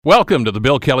Welcome to the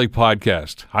Bill Kelly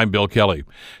Podcast. I'm Bill Kelly.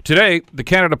 Today, the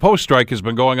Canada Post strike has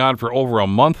been going on for over a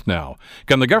month now.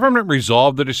 Can the government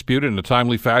resolve the dispute in a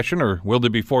timely fashion, or will they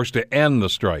be forced to end the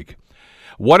strike?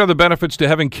 What are the benefits to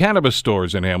having cannabis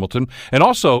stores in Hamilton? And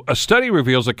also, a study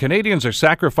reveals that Canadians are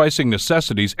sacrificing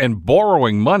necessities and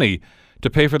borrowing money to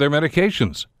pay for their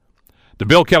medications. The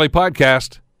Bill Kelly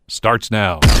Podcast starts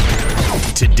now.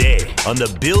 Today on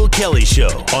the Bill Kelly Show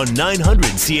on 900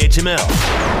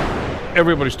 CHML.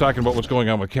 Everybody's talking about what's going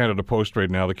on with Canada Post right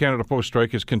now. The Canada Post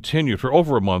strike has continued for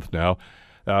over a month now.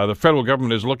 The federal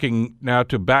government is looking now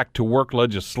to back-to-work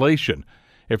legislation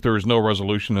if there is no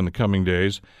resolution in the coming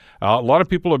days. A lot of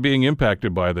people are being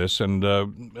impacted by this, and,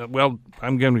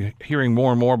 I'm hearing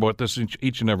more and more about this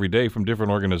each and every day from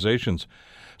different organizations.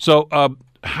 So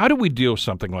how do we deal with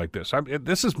something like this?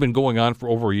 This has been going on for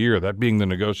over a year, that being the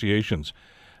negotiations.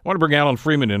 I want to bring Alan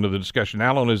Freeman into the discussion.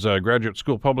 Alan is a graduate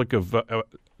school Public and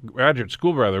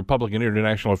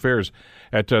International Affairs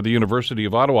at the University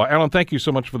of Ottawa. Alan, thank you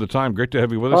so much for the time. Great to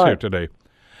have you with us here today.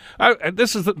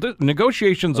 This is the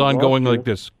negotiations ongoing like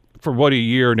this for what, a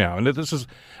year now, and this is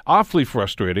awfully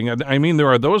frustrating. I mean, there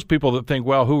are those people that think,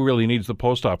 well, who really needs the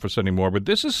post office anymore? But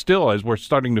this is still, as we're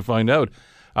starting to find out,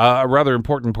 a rather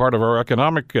important part of our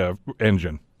economic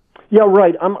engine. Yeah,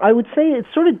 right. I would say it's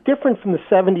sort of different from the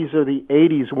 70s or the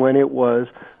 80s when it was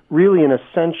really an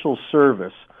essential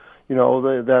service. You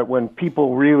know, that when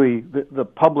people really, the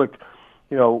public,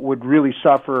 would really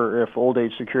suffer if old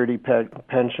age security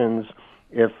pensions,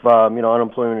 if,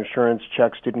 unemployment insurance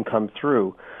checks didn't come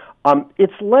through.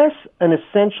 It's less an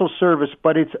essential service,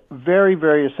 but it's very,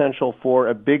 very essential for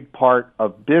a big part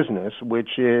of business,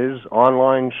 which is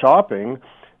online shopping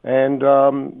and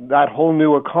that whole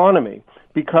new economy.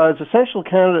 Because essentially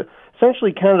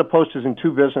Canada Post is in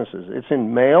two businesses. It's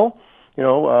in mail,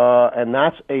 and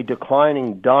that's a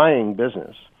declining, dying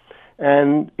business.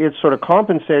 And it's sort of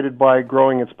compensated by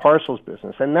growing its parcels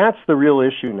business. And that's the real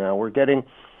issue now. We're getting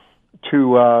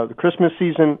to the Christmas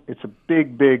season. It's a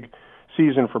big, big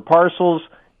season for parcels.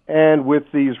 And with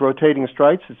these rotating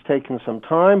strikes, it's taken some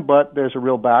time, but there's a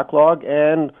real backlog.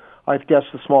 And I guess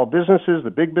the small businesses,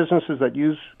 the big businesses that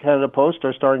use Canada Post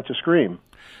are starting to scream.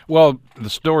 Well,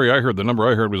 the number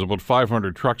I heard was about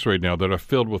 500 trucks right now that are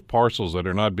filled with parcels that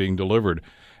are not being delivered.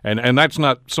 And that's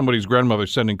not somebody's grandmother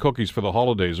sending cookies for the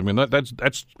holidays. I mean,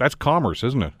 that's commerce,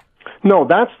 isn't it? No,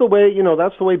 that's the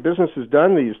way business is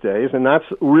done these days, and that's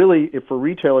really, for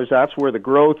retailers, that's where the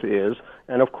growth is.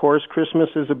 And of course, Christmas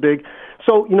is a big.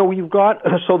 So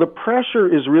the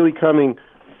pressure is really coming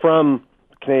from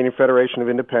Canadian Federation of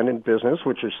Independent Business,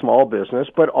 which is small business,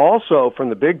 but also from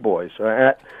the big boys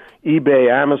at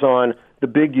eBay, Amazon, the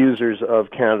big users of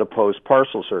Canada Post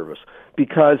parcel service.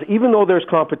 Because even though there's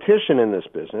competition in this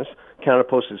business, Canada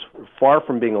Post is far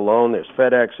from being alone. There's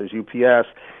FedEx, there's UPS.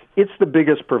 It's the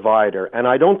biggest provider, and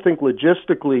I don't think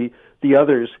logistically the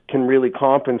others can really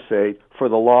compensate for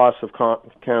the loss of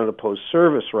Canada Post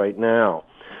service right now.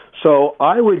 So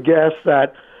I would guess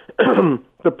that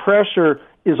the pressure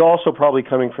is also probably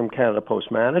coming from Canada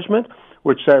Post management,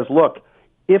 which says, look,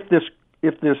 if this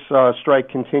strike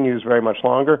continues very much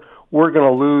longer, we're going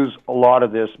to lose a lot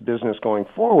of this business going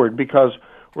forward because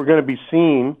we're going to be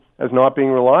seen as not being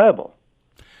reliable.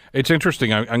 It's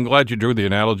interesting. I'm glad you drew the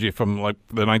analogy from like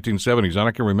the 1970s, and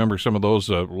I can remember some of those,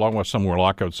 along with some were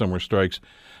lockouts, some were strikes.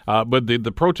 But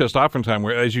the protest oftentimes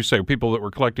were, as you say, people that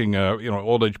were collecting,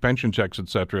 old age pension checks, et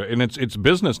cetera. And it's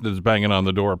business that's banging on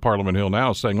the door of Parliament Hill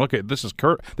now, saying, "Look, this is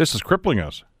crippling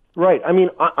us." Right. I mean,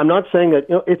 I'm not saying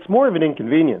that. It's more of an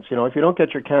inconvenience. If you don't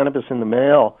get your cannabis in the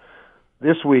mail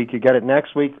this week, you get it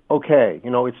next week. Okay.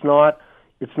 It's not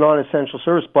an essential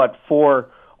service, but for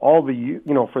all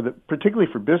the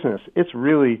particularly for business, it's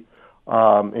really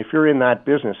if you're in that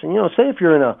business, and say if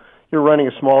you're running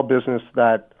a small business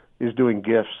that is doing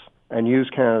gifts and use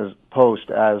Canada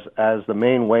Post as the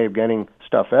main way of getting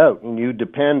stuff out, and you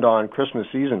depend on Christmas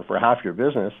season for half your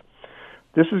business,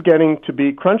 this is getting to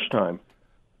be crunch time.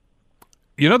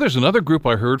 There's another group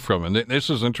I heard from, and this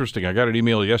is interesting. I got an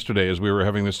email yesterday as we were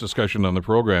having this discussion on the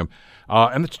program,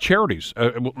 and it's charities.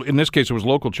 In this case, it was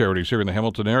local charities here in the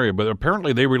Hamilton area, but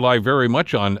apparently they rely very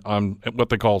much on what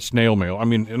they call snail mail. I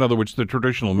mean, in other words, the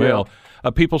traditional mail.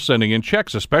 People sending in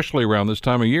checks, especially around this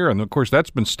time of year, and of course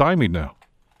that's been stymied now.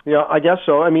 Yeah, I guess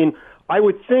so. I mean, I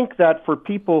would think that for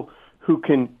people who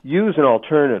can use an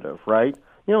alternative, right?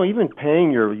 Even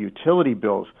paying your utility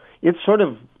bills, it's sort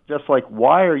of just like,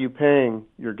 why are you paying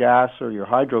your gas or your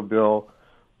hydro bill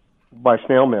by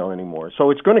snail mail anymore? So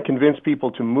it's going to convince people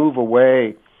to move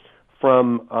away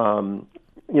from,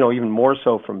 even more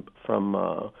so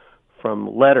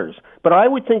from letters. But I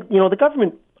would think, the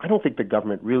government I don't think the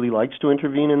government really likes to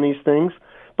intervene in these things,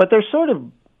 but they're sort of,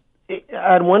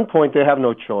 at one point, they have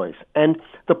no choice. And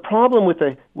the problem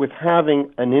with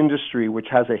having an industry which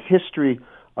has a history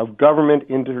of government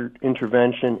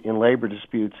intervention in labor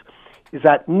disputes is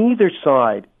that neither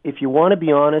side, if you want to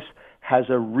be honest, has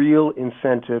a real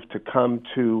incentive to come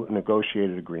to a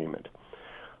negotiated agreement.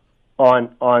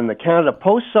 On the Canada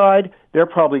Post side, they're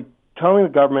probably telling the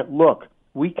government, look,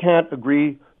 we can't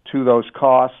agree to those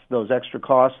costs, those extra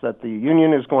costs that the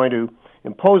union is going to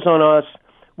impose on us.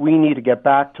 We need to get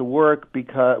back to work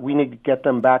because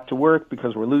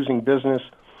we're losing business,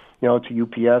 to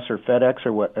UPS or FedEx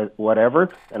or whatever.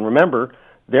 And remember,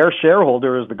 their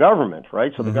shareholder is the government,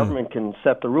 right? So the government can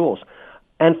set the rules.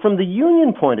 And from the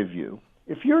union point of view,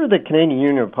 if you're the Canadian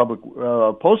Union of Public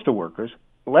Postal Workers,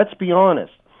 let's be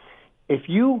honest. If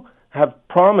you have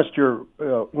promised your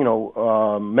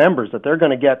members that they're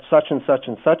going to get such and such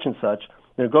and such and such,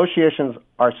 the negotiations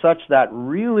are such that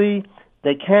really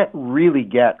they can't really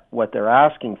get what they're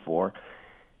asking for.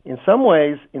 In some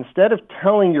ways, instead of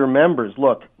telling your members,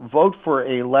 look, vote for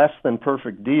a less than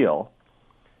perfect deal,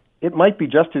 it might be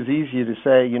just as easy to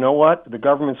say, you know what, the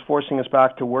government's forcing us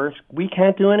back to work. We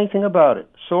can't do anything about it.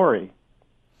 Sorry.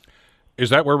 Is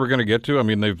that where we're going to get to? I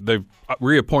mean, they've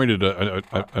reappointed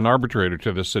an arbitrator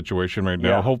to this situation right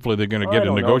now. Yeah. Hopefully they're going to get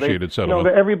a negotiated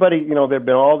settlement. Everybody, there have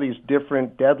been all these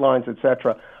different deadlines,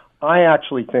 etc. I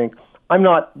actually think, I'm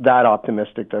not that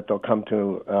optimistic that they'll come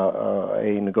to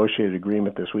a negotiated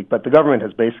agreement this week, but the government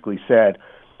has basically said,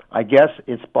 I guess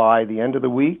it's by the end of the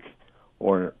week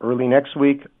or early next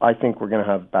week, I think we're going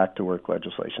to have back-to-work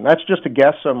legislation. That's just a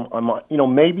guess.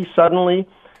 Maybe suddenly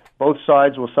both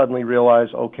sides will suddenly realize,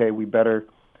 okay, we better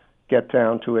get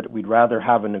down to it. We'd rather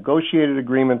have a negotiated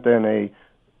agreement than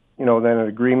an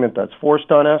agreement that's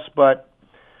forced on us. But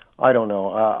I don't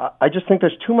know. I just think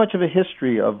there's too much of a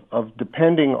history of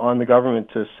depending on the government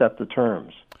to set the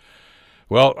terms.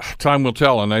 Well, time will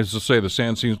tell, and as I say, the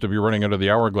sand seems to be running out of the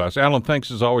hourglass. Alan,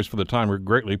 thanks as always for the time. We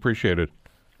greatly appreciate it.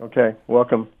 Okay,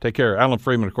 welcome. Take care. Alan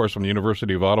Freeman, of course, from the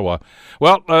University of Ottawa.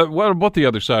 Well, what about the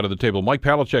other side of the table? Mike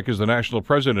Palecek is the national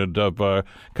president of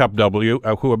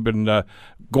CUPW, who have been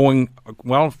going,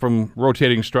 from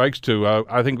rotating strikes to,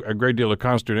 I think, a great deal of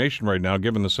consternation right now,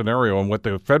 given the scenario and what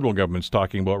the federal government's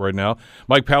talking about right now.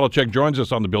 Mike Palecek joins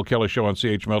us on the Bill Kelly Show on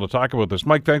CHML to talk about this.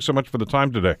 Mike, thanks so much for the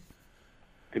time today.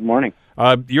 Good morning.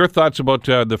 Your thoughts about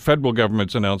the federal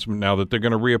government's announcement now that they're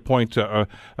going to reappoint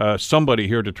somebody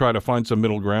here to try to find some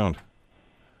middle ground?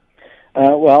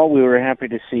 Well, we were happy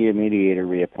to see a mediator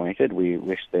reappointed. We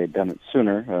wish they'd done it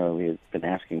sooner. We had been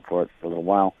asking for it for a little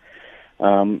while.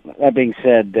 That being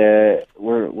said,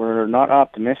 we're not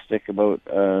optimistic about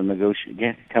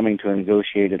coming to a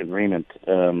negotiated agreement.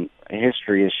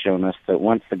 History has shown us that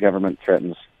once the government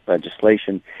threatens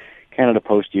legislation, Canada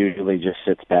Post usually just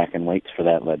sits back and waits for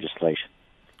that legislation.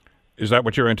 Is that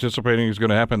what you're anticipating is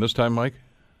going to happen this time, Mike?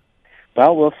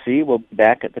 Well, we'll see. We'll be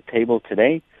back at the table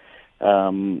today.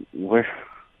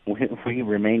 We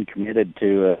remain committed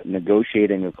to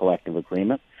negotiating a collective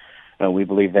agreement. We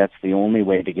believe that's the only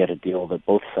way to get a deal that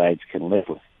both sides can live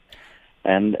with.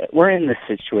 And we're in this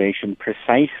situation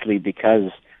precisely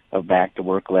because of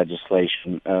back-to-work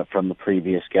legislation from the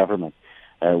previous government,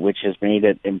 which has made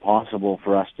it impossible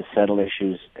for us to settle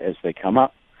issues as they come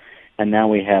up. And now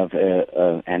we have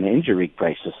an injury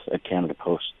crisis at Canada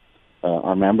Post.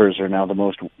 Our members are now the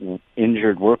most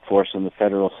injured workforce in the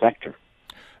federal sector.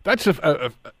 That's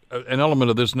an element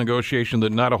of this negotiation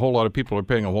that not a whole lot of people are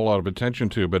paying a whole lot of attention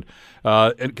to. But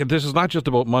this is not just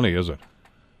about money, is it?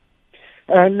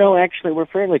 No, actually, we're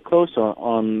fairly close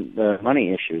on the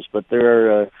money issues, but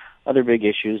there are other big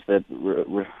issues that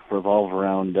revolve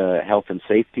around health and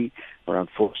safety, around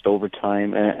forced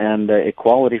overtime, and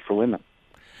equality for women.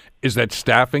 Is that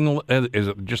staffing? Is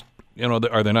it just,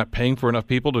 are they not paying for enough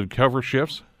people to cover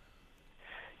shifts?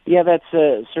 Yeah, that's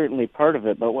certainly part of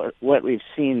it, but what we've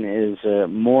seen is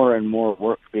more and more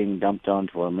work being dumped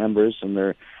onto our members,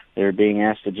 and they're being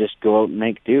asked to just go out and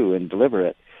make do and deliver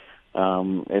it.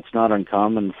 It's not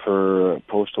uncommon for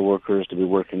postal workers to be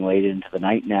working late into the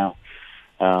night now,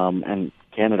 and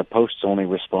Canada Post's only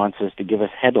response is to give us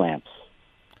headlamps.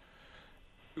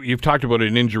 You've talked about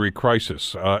an injury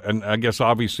crisis, and I guess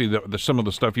obviously some of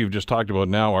the stuff you've just talked about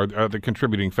now are the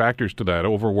contributing factors to that: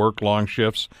 overwork, long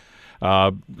shifts.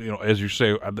 As you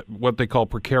say, what they call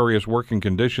precarious working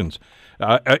conditions.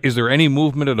 Is there any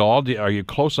movement at all? Are you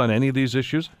close on any of these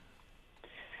issues?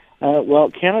 Well,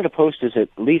 Canada Post has at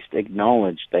least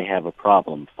acknowledged they have a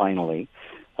problem, finally.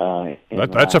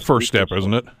 That's a first step,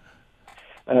 isn't it?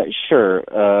 Sure.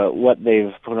 What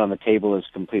they've put on the table is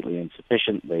completely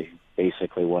insufficient. They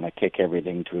basically want to kick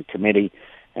everything to a committee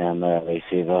and they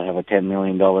say they'll have a $10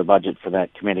 million budget for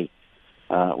that committee.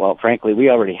 Well, frankly, we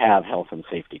already have health and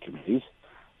safety committees.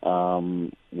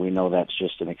 We know that's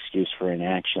just an excuse for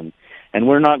inaction, and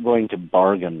we're not going to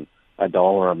bargain a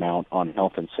dollar amount on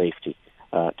health and safety.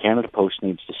 Canada Post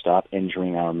needs to stop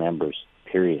injuring our members,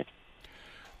 period.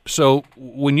 So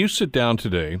when you sit down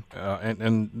today,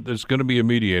 and there's going to be a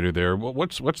mediator there,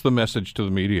 what's the message to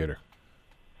the mediator?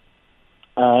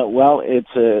 Well,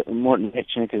 it's Morton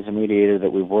Hitchnick is a mediator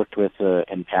that we've worked with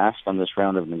in past on this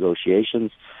round of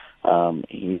negotiations.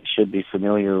 He should be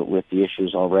familiar with the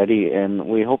issues already, and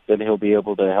we hope that he'll be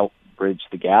able to help bridge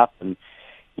the gap and,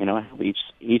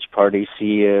 each party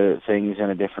see things in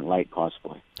a different light,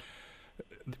 possibly.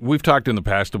 We've talked in the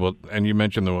past about, and you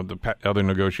mentioned the other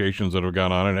negotiations that have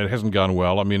gone on, and it hasn't gone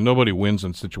well. I mean, nobody wins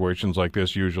in situations like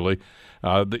this usually.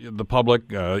 The public,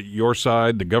 your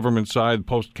side, the government side,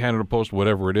 Canada Post,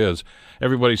 whatever it is,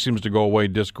 everybody seems to go away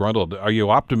disgruntled. Are you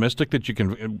optimistic that you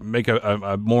can make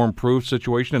a more improved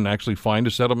situation and actually find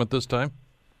a settlement this time?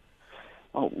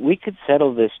 Well, we could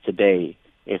settle this today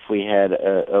if we had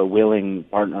a willing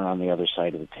partner on the other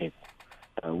side of the table.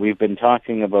 We've been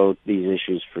talking about these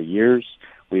issues for years.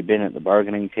 We've been at the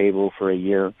bargaining table for a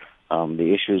year.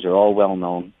 The issues are all well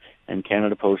known, and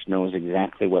Canada Post knows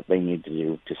exactly what they need to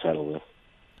do to settle this.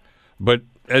 But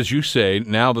as you say,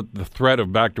 now that the threat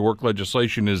of back-to-work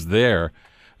legislation is there,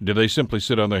 do they simply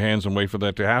sit on their hands and wait for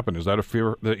that to happen? Is that a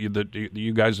fear that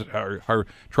you guys are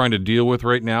trying to deal with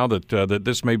right now, that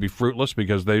this may be fruitless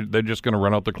because they're just going to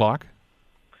run out the clock?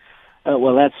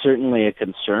 Well, that's certainly a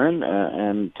concern,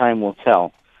 and time will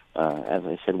tell. As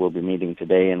I said, we'll be meeting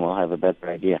today, and we'll have a better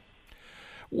idea.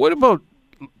 What about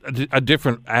a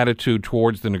different attitude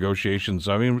towards the negotiations?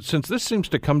 I mean, since this seems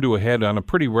to come to a head on a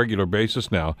pretty regular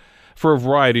basis now, for a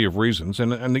variety of reasons,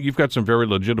 and you've got some very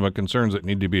legitimate concerns that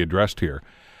need to be addressed here.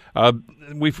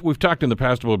 We've talked in the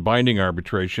past about binding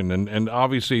arbitration, and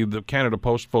obviously the Canada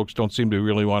Post folks don't seem to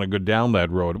really want to go down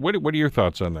that road. What are your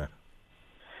thoughts on that?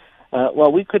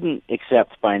 Well, we couldn't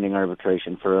accept binding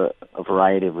arbitration for a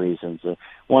variety of reasons.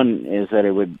 One is that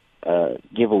it would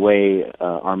give away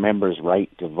our members' right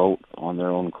to vote on their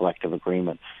own collective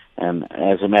agreement, and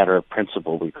as a matter of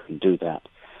principle, we couldn't do that.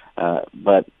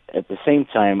 But at the same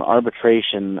time,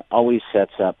 arbitration always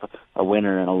sets up a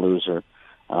winner and a loser,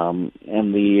 and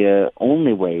the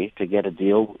only way to get a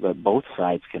deal that both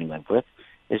sides can live with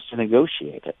is to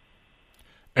negotiate it.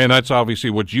 And that's obviously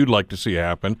what you'd like to see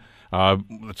happen.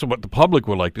 That's what the public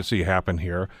would like to see happen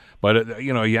here. But,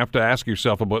 you have to ask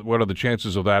yourself about what are the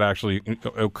chances of that actually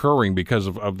occurring because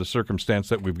of the circumstance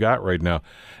that we've got right now.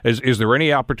 Is there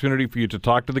any opportunity for you to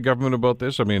talk to the government about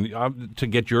this? I mean, to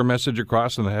get your message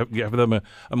across and give them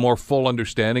a more full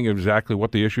understanding of exactly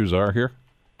what the issues are here?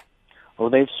 Well,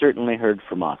 they've certainly heard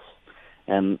from us.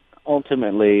 And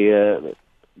ultimately,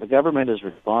 the government is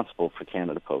responsible for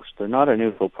Canada Post. They're not a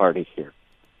neutral party here.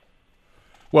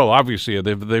 Well, obviously,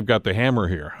 they've got the hammer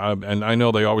here. And I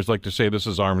know they always like to say this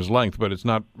is arm's length, but it's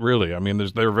not really. I mean,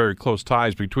 there are very close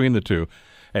ties between the two.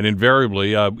 And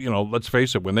invariably, let's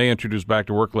face it, when they introduce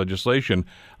back-to-work legislation,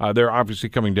 they're obviously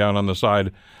coming down on the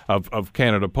side of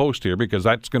Canada Post here because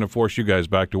that's going to force you guys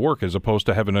back to work as opposed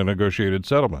to having a negotiated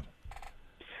settlement.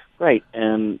 Right,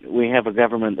 and we have a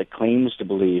government that claims to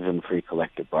believe in free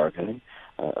collective bargaining.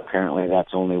 Apparently,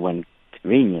 that's only when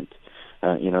convenient.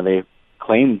 They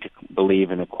claim to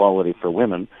believe in equality for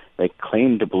women. They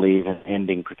claim to believe in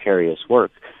ending precarious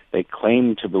work. They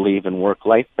claim to believe in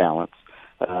work-life balance.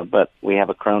 But we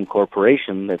have a crown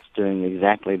corporation that's doing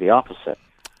exactly the opposite.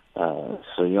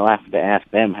 So you'll have to ask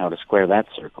them how to square that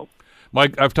circle.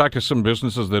 Mike, I've talked to some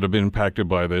businesses that have been impacted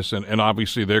by this, and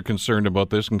obviously they're concerned about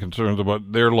this and concerned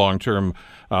about their long-term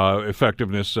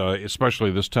effectiveness, especially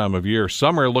this time of year.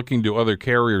 Some are looking to other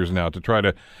carriers now to try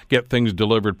to get things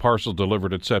delivered, parcels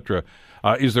delivered, etc.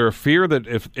 Is there a fear that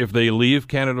if they leave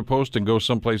Canada Post and go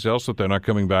someplace else that they're not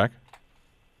coming back?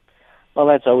 Well,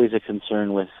 that's always a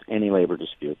concern with any labor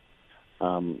dispute.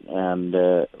 And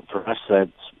for us,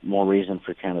 that's more reason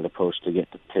for Canada Post to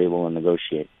get to the table and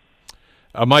negotiate.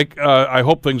 Mike, I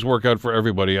hope things work out for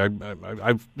everybody.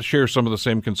 I share some of the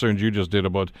same concerns you just did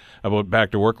about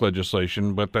back-to-work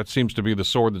legislation, but that seems to be the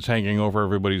sword that's hanging over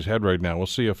everybody's head right now. We'll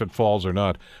see if it falls or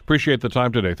not. Appreciate the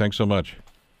time today. Thanks so much.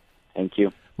 Thank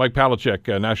you. Mike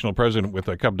Palecek, National President with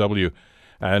CUPW.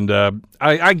 And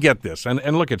I get this.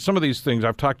 And look, at some of these things,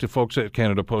 I've talked to folks at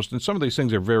Canada Post, and some of these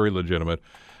things are very legitimate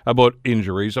about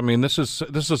injuries. I mean, this is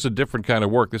a different kind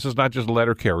of work. This is not just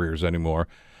letter carriers anymore.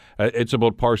 It's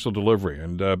about parcel delivery,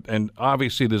 and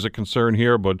obviously there's a concern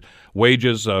here about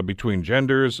wages between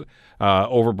genders,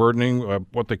 overburdening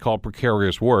what they call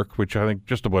precarious work, which I think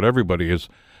just about everybody is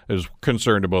is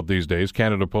concerned about these days,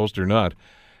 Canada Post or not.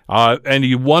 And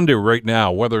you wonder right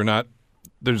now whether or not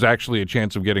there's actually a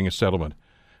chance of getting a settlement.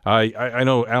 I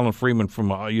know Alan Freeman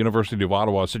from University of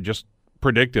Ottawa just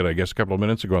predicted, I guess, a couple of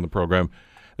minutes ago on the program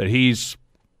that he's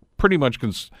pretty much,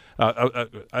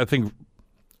 I think,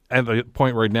 at the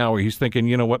point right now where he's thinking,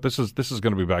 you know what, this is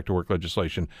going to be back to work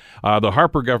legislation. The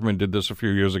Harper government did this a few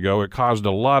years ago. It caused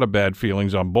a lot of bad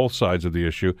feelings on both sides of the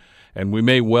issue, and we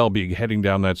may well be heading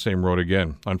down that same road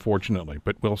again, unfortunately.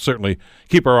 But we'll certainly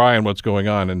keep our eye on what's going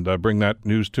on and bring that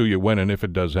news to you when and if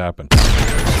it does happen.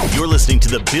 You're listening to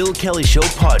the Bill Kelly Show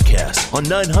podcast on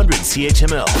 900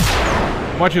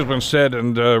 CHML. Much has been said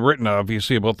and written,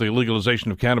 obviously, about the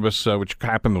legalization of cannabis, which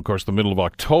happened, of course, the middle of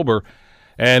October.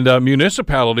 And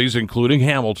municipalities, including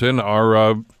Hamilton,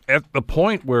 are at the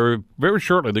point where very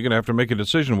shortly they're going to have to make a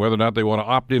decision whether or not they want to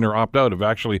opt in or opt out of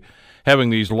actually having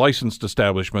these licensed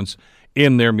establishments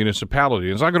in their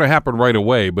municipality. It's not going to happen right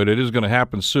away, but it is going to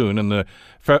happen soon. And the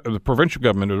provincial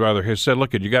government, rather, has said,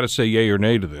 look, you got to say yay or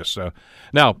nay to this.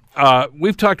 Now,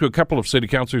 we've talked to a couple of city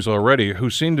councillors already who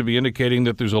seem to be indicating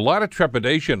that there's a lot of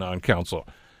trepidation on council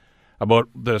about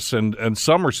this, and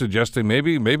some are suggesting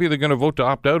maybe they're going to vote to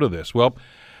opt out of this. Well,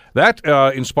 that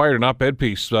inspired an op-ed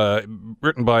piece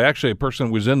written by actually a person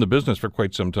who was in the business for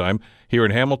quite some time here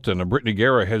in Hamilton. Brittany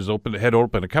Guerra had opened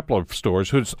a couple of stores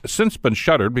who's since been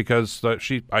shuttered because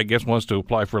she, I guess, wants to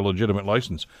apply for a legitimate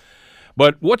license.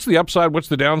 But what's the upside, what's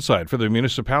the downside for the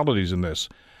municipalities in this?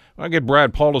 I'll get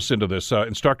Brad Poulos into this,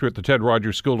 instructor at the Ted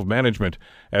Rogers School of Management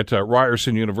at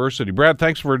Ryerson University. Brad,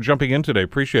 thanks for jumping in today.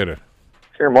 Appreciate it.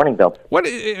 Sure. Morning, Bill. What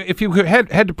if you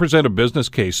had to present a business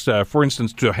case, for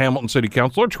instance, to Hamilton City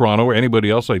Council or Toronto or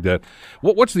anybody else like that?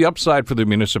 What's the upside for the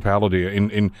municipality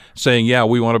in saying, yeah,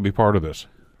 we want to be part of this?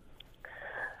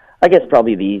 I guess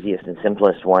probably the easiest and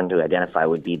simplest one to identify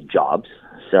would be jobs.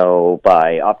 So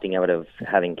by opting out of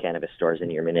having cannabis stores in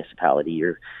your municipality,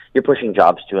 you're pushing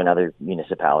jobs to another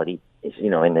municipality, in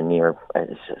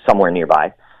the somewhere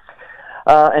nearby.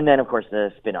 And then, of course,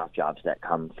 the spin-off jobs that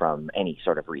come from any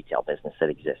sort of retail business that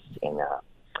exists in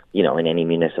any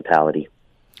municipality.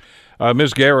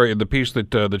 Ms. Guerra, in the piece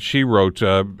that she wrote,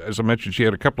 as I mentioned, she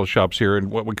had a couple of shops here in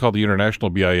what we call the International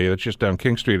BIA. That's just down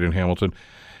King Street in Hamilton.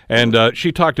 And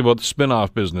she talked about the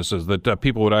spin-off businesses, that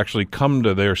people would actually come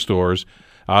to their stores,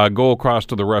 go across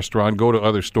to the restaurant, go to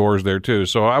other stores there too.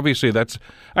 So obviously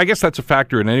I guess that's a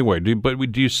factor in any way.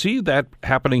 Do you see that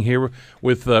happening here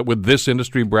with this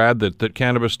industry, Brad, that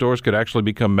cannabis stores could actually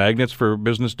become magnets for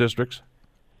business districts?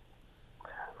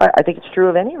 I think it's true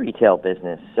of any retail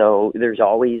business. So there's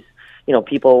always,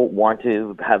 people want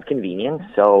to have convenience.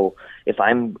 So if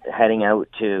I'm heading out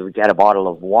to get a bottle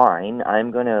of wine,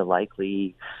 I'm going to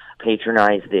likely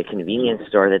patronize the convenience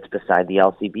store that's beside the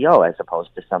LCBO as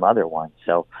opposed to some other one.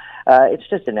 So it's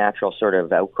just a natural sort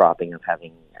of outcropping of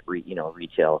having,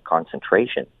 retail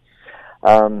concentration.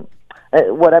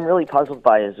 What I'm really puzzled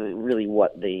by is really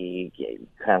what the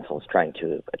council is trying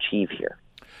to achieve here.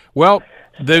 Well,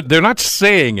 they're not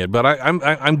saying it, but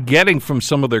I'm getting from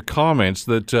some of their comments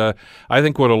that I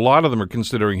think what a lot of them are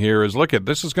considering here is, look,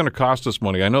 this is going to cost us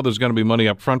money. I know there's going to be money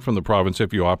up front from the province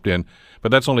if you opt in,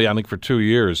 but that's only, I think, for 2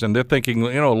 years. And they're thinking,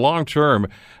 long term,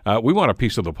 we want a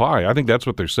piece of the pie. I think that's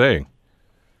what they're saying.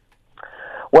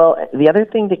 Well, the other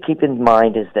thing to keep in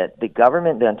mind is that the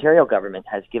Ontario government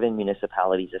has given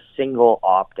municipalities a single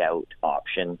opt-out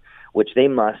option, which they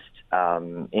must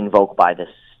invoke by this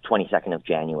 22nd of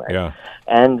January. Yeah.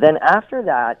 And then after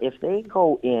that, if they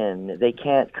go in, they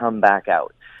can't come back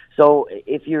out. So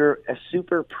if you're a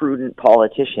super prudent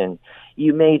politician,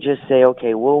 you may just say,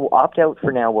 okay, we'll opt out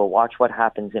for now. We'll watch what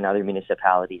happens in other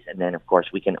municipalities. And then, of course,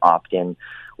 we can opt in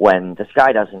when the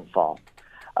sky doesn't fall.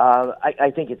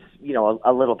 I think it's,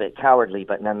 a little bit cowardly,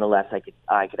 but nonetheless,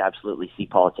 I could absolutely see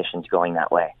politicians going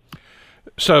that way.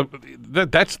 So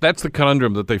that's the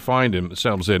conundrum that they find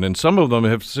themselves in, and some of them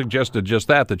have suggested just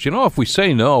that if we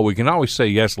say no, we can always say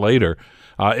yes later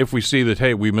if we see that,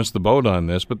 hey, we missed the boat on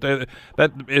this. But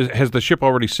has the ship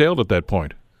already sailed at that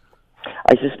point?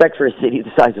 I suspect for a city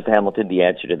the size of Hamilton, the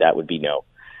answer to that would be no.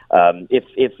 If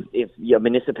a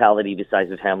municipality the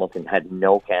size of Hamilton had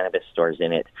no cannabis stores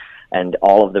in it, and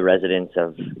all of the residents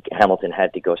of Hamilton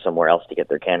had to go somewhere else to get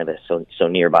their cannabis, so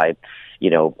nearby,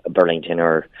 Burlington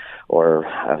or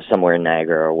somewhere in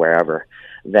Niagara or wherever,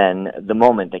 then the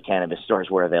moment that cannabis stores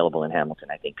were available in Hamilton,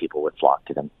 I think people would flock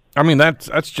to them. I mean, that's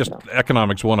just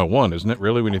economics 101, isn't it,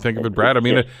 really, when you think of it, Brad? I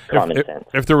mean,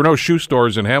 if there were no shoe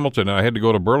stores in Hamilton and I had to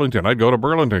go to Burlington, I'd go to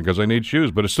Burlington because I need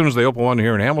shoes. But as soon as they open one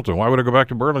here in Hamilton, why would I go back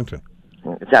to Burlington?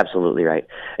 It's absolutely right.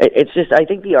 It's just, I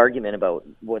think the argument about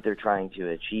what they're trying to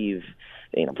achieve,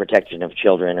 protection of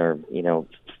children or,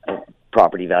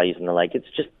 property values and the like. It's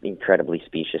just incredibly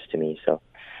specious to me. So,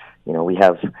 we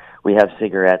have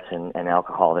cigarettes and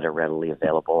alcohol that are readily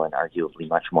available and arguably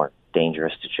much more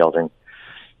dangerous to children.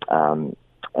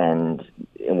 And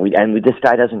the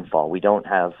sky doesn't fall. We don't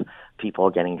have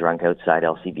people getting drunk outside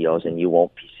LCBOs, and you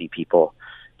won't see people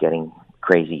getting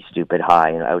crazy, stupid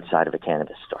high outside of a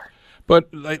cannabis store. But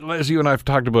as you and I have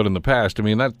talked about in the past, I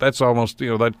mean, that's almost,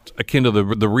 that's akin to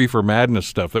the reefer madness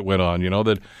stuff that went on,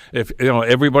 that if,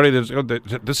 everybody this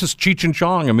is Cheech and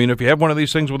Chong. I mean, if you have one of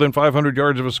these things within 500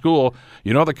 yards of a school,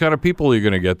 you know the kind of people you're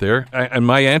going to get there. And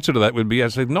my answer to that would be, I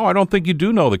said, no, I don't think you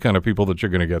do know the kind of people that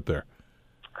you're going to get there.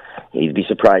 You'd be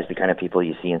surprised the kind of people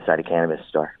you see inside a cannabis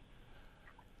store.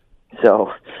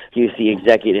 So you see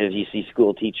executives, you see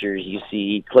school teachers, you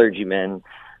see clergymen,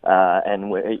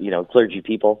 and clergy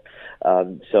people.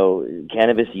 So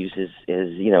cannabis use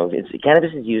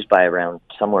cannabis is used by around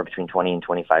somewhere between 20 and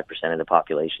 25% of the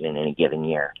population in any given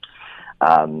year.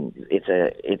 Is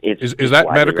that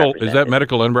medical? Is that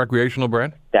medical and recreational,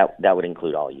 Brad? That would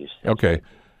include all use. Okay.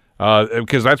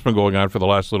 Because that's been going on for the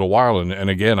last little while, and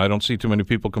again, I don't see too many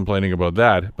people complaining about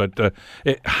that. But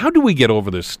how do we get over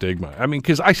this stigma? I mean,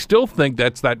 because I still think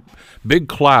that's that big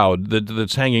cloud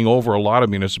that's hanging over a lot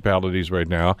of municipalities right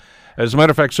now. As a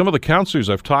matter of fact, some of the councillors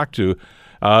I've talked to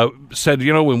said,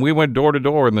 when we went door to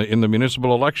door in the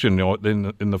municipal election,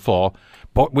 in the fall,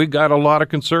 but we got a lot of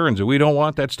concerns, and we don't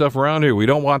want that stuff around here. We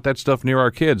don't want that stuff near our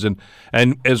kids, and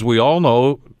as we all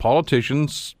know,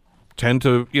 politicians tend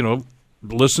to,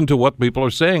 listen to what people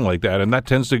are saying like that, and that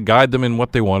tends to guide them in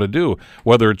what they want to do.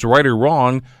 Whether it's right or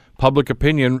wrong, public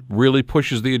opinion really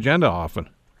pushes the agenda often.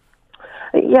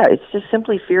 Yeah, it's just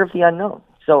simply fear of the unknown.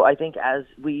 So I think as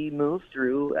we move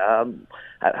through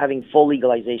having full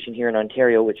legalization here in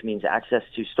Ontario, which means access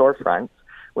to storefronts,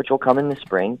 which will come in the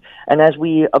spring, and as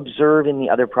we observe in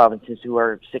the other provinces who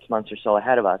are 6 months or so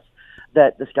ahead of us,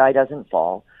 that the sky doesn't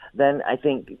fall, then I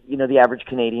think, the average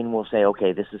Canadian will say,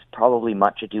 okay, this is probably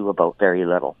much ado about very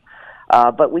little.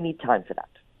 But we need time for that.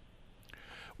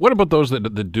 What about those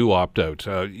that do opt out?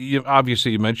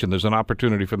 Obviously, you mentioned there's an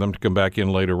opportunity for them to come back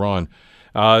in later on.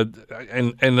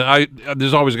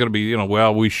 There's always going to be,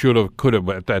 we should have, could have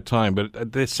at that time. But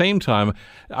at the same time,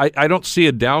 I don't see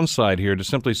a downside here to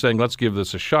simply saying, let's give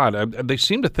this a shot. They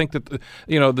seem to think that,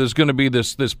 there's going to be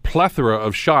this plethora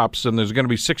of shops, and there's going to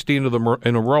be 16 of them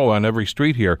in a row on every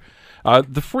street here.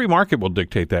 The free market will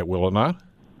dictate that, will it not?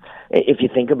 If you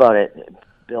think about it,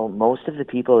 Bill, most of the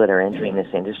people that are entering this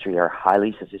industry are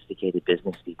highly sophisticated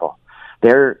business people.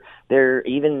 They're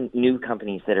even new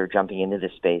companies that are jumping into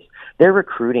this space. They're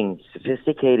recruiting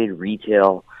sophisticated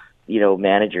retail,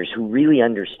 managers who really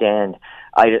understand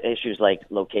issues like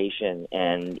location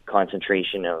and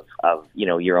concentration of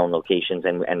your own locations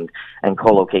and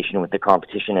co-location with the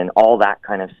competition and all that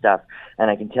kind of stuff.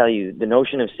 And I can tell you, the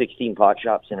notion of 16 pot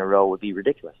shops in a row would be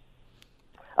ridiculous.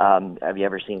 Have you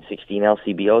ever seen 16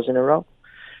 LCBOs in a row?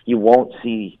 You won't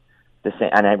see the same,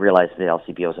 and I realize that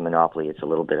LCBO is a monopoly. It's a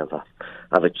little bit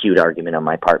of a cute argument on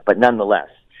my part, but nonetheless,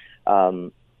 as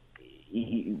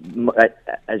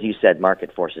you said,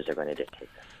 market forces are going to dictate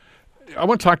that. I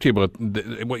want to talk to you about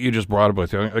what you just brought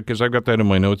about, because I've got that in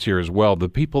my notes here as well. The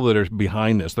people that are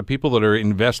behind this, the people that are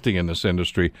investing in this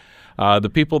industry, the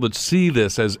people that see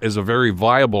this as a very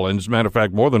viable, and as a matter of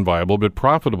fact, more than viable, but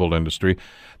profitable industry.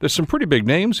 There's some pretty big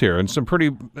names here, and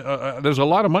there's a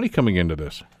lot of money coming into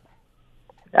this.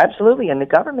 Absolutely, and the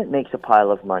government makes a pile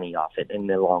of money off it in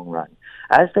the long run,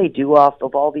 as they do off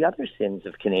of all the other sins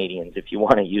of Canadians, if you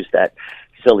want to use that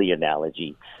silly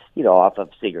analogy, off of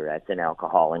cigarettes and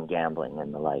alcohol and gambling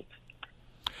and the like.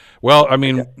 Well, I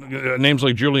mean, names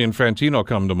like Julian Fantino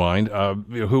come to mind,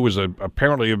 who was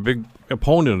apparently a big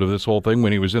opponent of this whole thing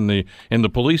when he was in the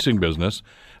policing business.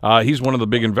 He's one of the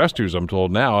big investors, I'm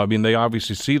told now. I mean, they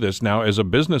obviously see this now as a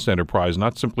business enterprise,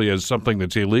 not simply as something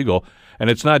that's illegal. And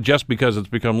it's not just because it's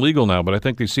become legal now, but I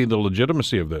think they see the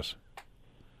legitimacy of this.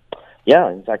 Yeah,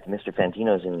 in fact, Mr.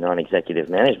 Fantino's in non-executive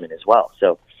management as well.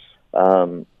 So,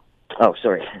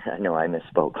 sorry, no, I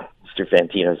misspoke. Mr.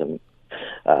 Fantino's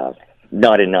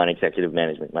not in non-executive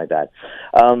management, my bad.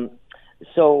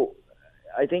 So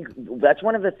I think that's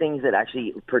one of the things that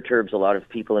actually perturbs a lot of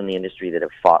people in the industry that have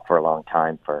fought for a long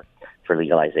time for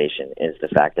legalization, is the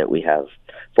fact that we have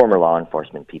former law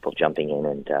enforcement people jumping in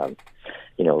and,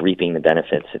 reaping the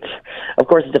benefits. Of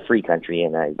course, it's a free country,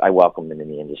 and I welcome them in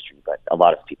the industry, but a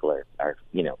lot of people are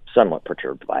somewhat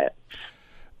perturbed by it.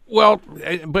 Well,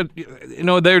 but,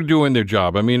 they're doing their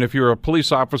job. I mean, if you're a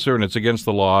police officer and it's against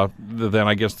the law, then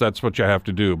I guess that's what you have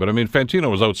to do. But, I mean,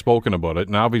 Fantino was outspoken about it,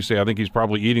 and obviously I think he's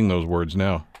probably eating those words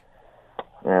now.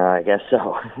 I guess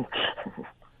so.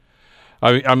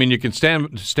 I mean, you can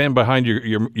stand behind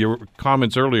your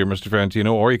comments earlier, Mr.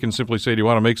 Fantino, or you can simply say, do you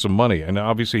want to make some money? And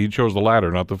obviously he chose the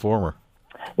latter, not the former.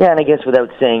 Yeah, and I guess without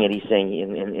saying it, he's saying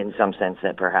in some sense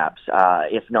that perhaps,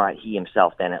 if not he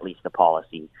himself, then at least the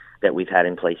policy that we've had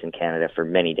in place in Canada for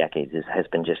many decades has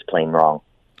been just plain wrong.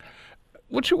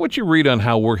 What's your read on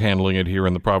how we're handling it here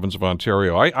in the province of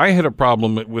Ontario? I had a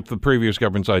problem with the previous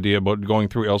government's idea about going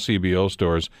through LCBO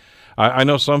stores. I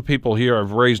know some people here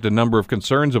have raised a number of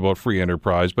concerns about free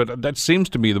enterprise, but that seems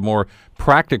to be the more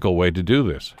practical way to do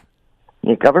this.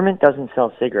 The government doesn't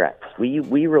sell cigarettes. We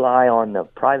rely on the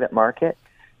private market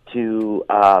to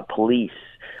police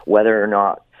whether or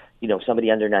not somebody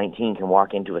under 19 can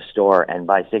walk into a store and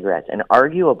buy cigarettes. And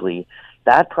arguably,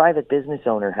 that private business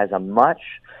owner has a much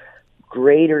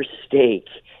greater stake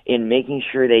in making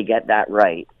sure they get that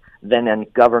right than a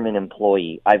government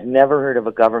employee. I've never heard of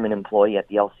a government employee at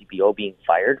the LCBO being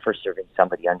fired for serving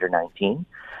somebody under 19.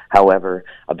 However,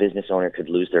 a business owner could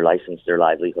lose their license, their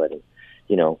livelihood,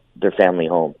 and, their family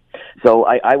home. So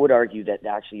I would argue that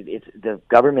actually the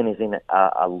government is in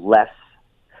a less,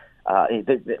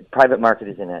 the private market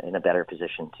is in a better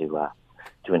position to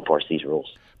enforce these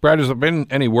rules. Brad, has there been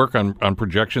any work on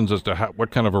projections as to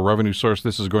what kind of a revenue source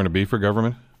this is going to be for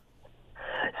government?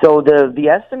 So the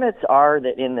estimates are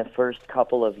that in the first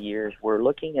couple of years, we're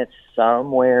looking at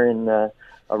somewhere in the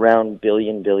around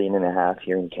billion and a half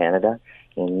here in Canada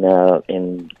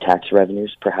in tax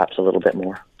revenues, perhaps a little bit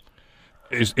more.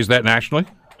 Is that nationally?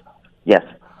 Yes.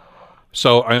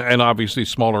 So, and obviously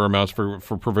smaller amounts for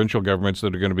provincial governments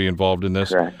that are going to be involved in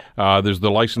this. Correct. There's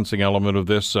the licensing element of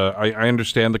this. I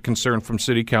understand the concern from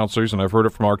city councillors, and I've heard it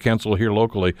from our council here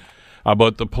locally,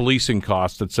 about the policing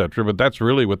costs, et cetera. But that's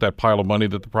really what that pile of money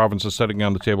that the province is setting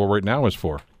on the table right now is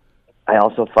for. I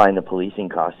also find the policing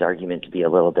cost argument to be a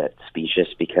little bit specious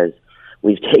because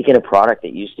we've taken a product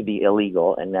that used to be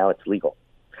illegal and now it's legal.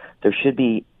 There should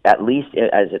be, at least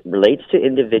as it relates to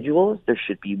individuals, there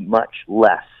should be much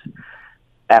less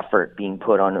effort being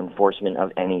put on enforcement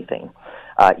of anything.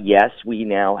 Yes, we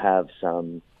now have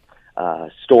some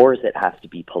stores that have to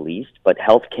be policed, but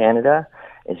Health Canada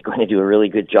is going to do a really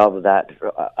good job of that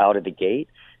out of the gate.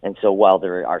 And so while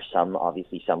there are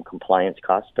obviously some compliance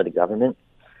costs for the government,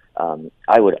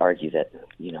 I would argue that,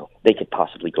 they could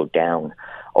possibly go down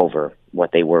over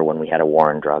what they were when we had a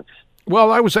war on drugs.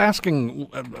 Well, I was asking,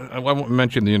 I won't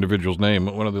mention the individual's name,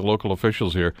 one of the local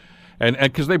officials here, and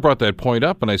because they brought that point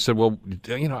up, and I said, well,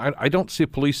 I don't see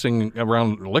policing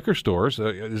around liquor stores.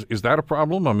 Is that a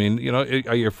problem? I mean,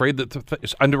 are you afraid that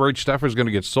underage stuff is going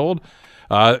to get sold?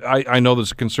 I know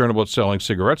there's a concern about selling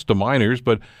cigarettes to minors,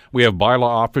 but we have bylaw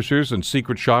officers and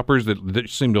secret shoppers that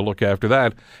seem to look after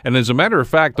that. And as a matter of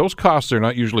fact, those costs are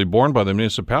not usually borne by the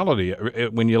municipality.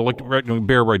 When you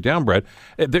bear right down, Brett,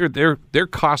 they're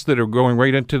costs that are going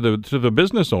right into the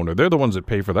business owner. They're the ones that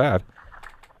pay for that.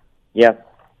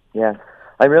 Yeah.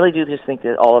 I really do just think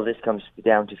that all of this comes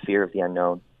down to fear of the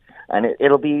unknown. And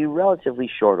it'll be relatively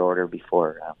short order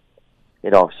before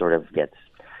it all sort of gets...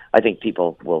 I think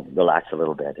people will relax a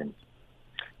little bit, and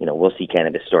we'll see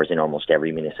cannabis stores in almost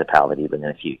every municipality within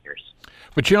a few years.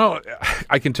 But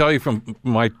I can tell you from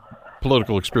my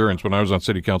political experience when I was on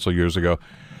city council years ago,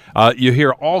 you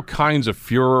hear all kinds of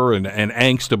furor and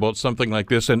angst about something like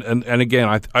this, and again,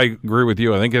 I agree with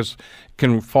you. I think this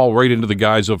can fall right into the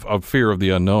guise of fear of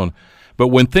the unknown. But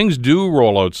when things do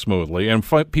roll out smoothly, and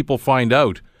people find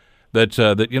out that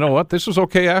this is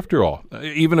okay after all.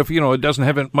 Even if, it doesn't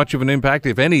have much of an impact,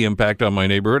 if any impact on my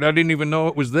neighborhood, I didn't even know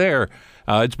it was there.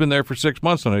 It's been there for 6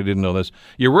 months and I didn't know this.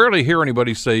 You rarely hear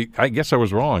anybody say, I guess I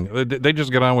was wrong. They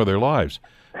just get on with their lives.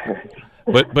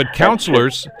 But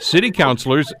councillors, city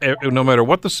councillors, no matter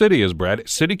what the city is, Brad,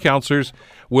 city councillors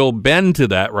will bend to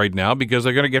that right now because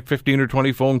they're going to get 15 or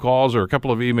 20 phone calls or a couple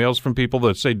of emails from people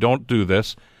that say, don't do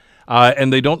this.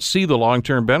 And they don't see the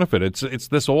long-term benefit. It's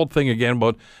this old thing again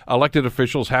about elected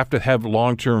officials have to have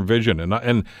long-term vision,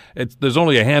 and there's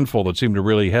only a handful that seem to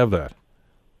really have that.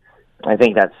 I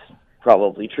think that's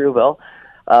probably true, Bill.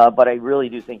 But I really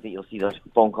do think that you'll see those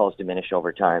phone calls diminish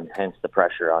over time, hence the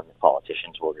pressure on the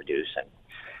politicians will reduce.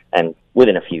 And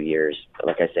within a few years,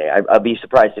 like I say, I'd be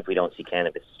surprised if we don't see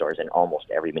cannabis stores in almost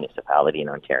every municipality in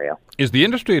Ontario. Is the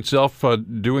industry itself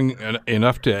doing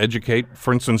enough to educate,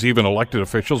 for instance, even elected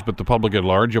officials, but the public at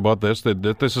large about this,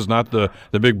 that this is not the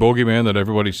big bogeyman that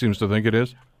everybody seems to think it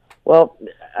is? Well,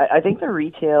 I think the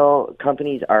retail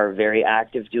companies are very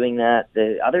active doing that.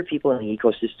 The other people in the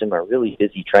ecosystem are really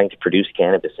busy trying to produce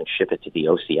cannabis and ship it to the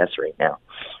OCS right now.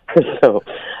 So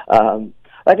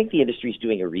I think the industry is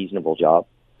doing a reasonable job.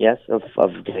 yes, of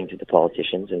getting to the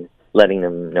politicians and letting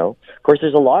them know. Of course,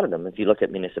 there's a lot of them. If you look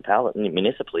at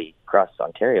municipally across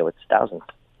Ontario, it's thousands.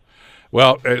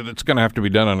 Well, it's going to have to be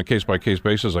done on a case-by-case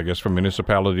basis, I guess, from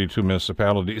municipality to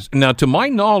municipalities. Now, to my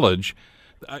knowledge,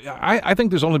 I think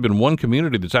there's only been one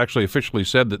community that's actually officially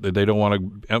said that they don't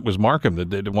want to. It was Markham that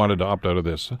they wanted to opt out of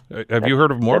this. Have you heard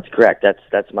of more? That's correct.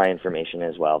 That's my information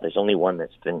as well. There's only one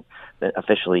that's been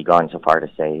officially gone so far to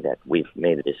say that we've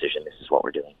made a decision. This is what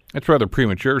we're doing. It's rather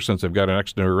premature since they've got an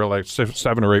extra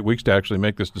 7 or 8 weeks to actually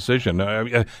make this decision.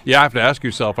 You have to ask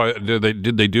yourself: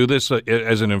 did they do this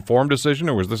as an informed decision,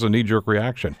 or was this a knee-jerk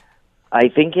reaction? I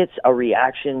think it's a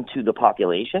reaction to the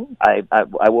population. I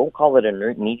won't call it a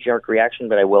knee-jerk reaction,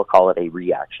 but I will call it a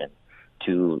reaction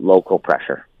to local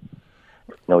pressure,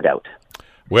 no doubt.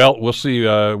 Well, we'll see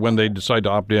when they decide to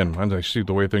opt in, when they see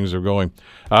the way things are going.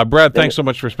 Brad, thanks so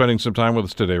much for spending some time with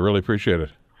us today. Really appreciate it.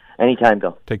 Anytime,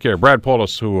 Bill. Take care. Brad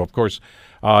Poulos, who, of course,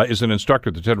 is an instructor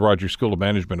at the Ted Rogers School of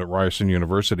Management at Ryerson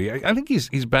University. I think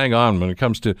he's bang on when it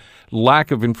comes to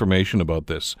lack of information about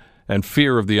this and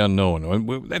fear of the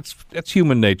unknown. That's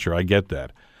human nature. I get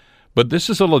that. But this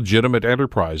is a legitimate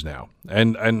enterprise now.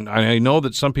 And I know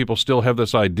that some people still have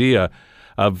this idea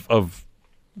of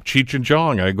Cheech and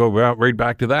Chong. I go right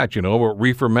back to that,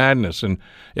 reefer madness. And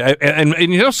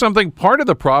you know something? Part of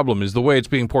the problem is the way it's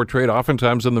being portrayed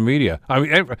oftentimes in the media. I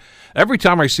mean, every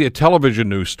time I see a television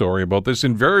news story about this,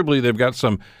 invariably they've got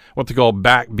some, what they call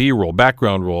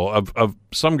background roll of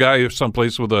some guy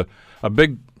someplace with a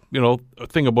big, a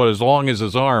thing about as long as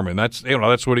his arm, and that's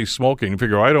what he's smoking. You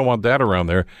figure, I don't want that around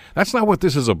there. That's not what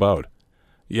this is about.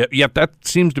 Yet that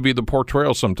seems to be the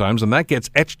portrayal sometimes, and that gets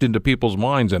etched into people's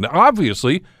minds. And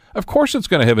obviously, of course, it's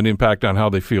going to have an impact on how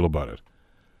they feel about it.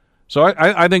 So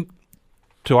I think,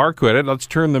 to our credit, let's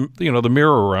turn the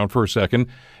mirror around for a second,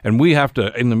 and we have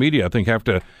to, in the media, I think, have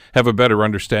to have a better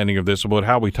understanding of this, about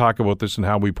how we talk about this and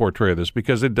how we portray this,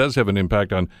 because it does have an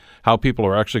impact on how people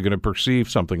are actually going to perceive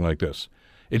something like this.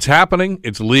 It's happening.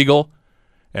 It's legal.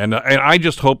 And I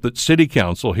just hope that City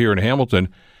Council here in Hamilton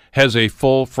has a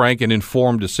full, frank, and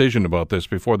informed decision about this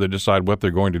before they decide what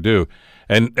they're going to do.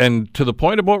 And to the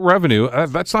point about revenue,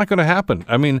 that's not going to happen.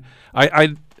 I mean,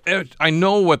 I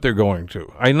know what they're going to.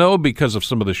 I know because of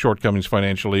some of the shortcomings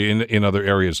financially in other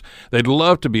areas. They'd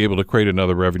love to be able to create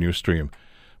another revenue stream.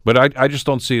 But I just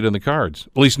don't see it in the cards,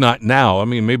 at least not now. I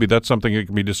mean, maybe that's something that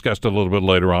can be discussed a little bit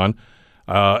later on.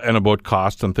 And about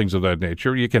costs and things of that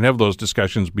nature. You can have those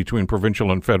discussions between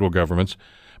provincial and federal governments.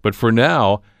 But for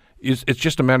now, it's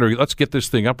just a matter of let's get this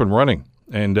thing up and running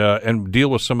and deal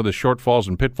with some of the shortfalls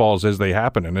and pitfalls as they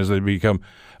happen and as they become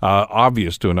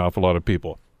obvious to an awful lot of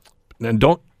people. And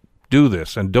don't do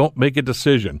this and don't make a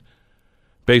decision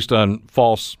based on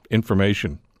false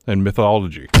information and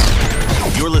mythology.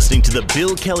 You're listening to the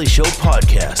Bill Kelly Show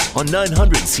podcast on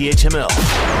 900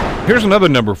 CHML. Here's another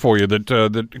number for you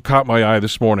that caught my eye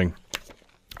this morning,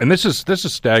 and this is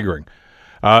staggering.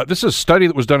 This is a study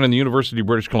that was done in the University of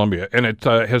British Columbia, and it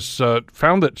has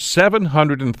found that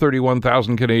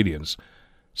 731,000 Canadians,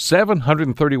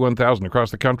 731,000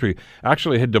 across the country,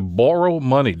 actually had to borrow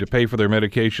money to pay for their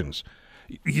medications.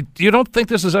 You don't think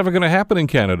this is ever going to happen in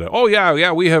Canada? Oh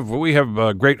yeah, we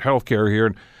have great health care here,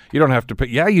 and you don't have to pay.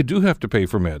 Yeah, you do have to pay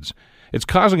for meds. It's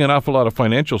causing an awful lot of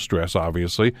financial stress,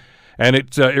 obviously, and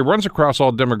it runs across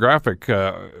all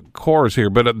demographic cores here.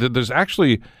 But there's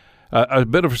actually a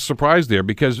bit of a surprise there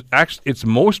because it's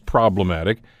most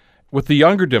problematic with the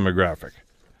younger demographic.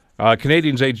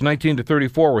 Canadians aged 19 to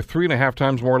 34 were 3.5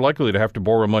 times more likely to have to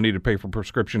borrow money to pay for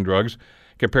prescription drugs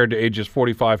compared to ages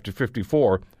 45 to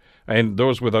 54. And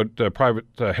those without private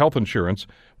health insurance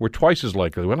were twice as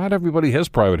likely. Well, not everybody has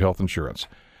private health insurance.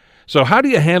 So how do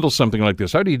you handle something like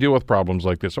this? How do you deal with problems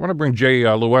like this? I want to bring Jay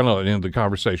Llewellyn into the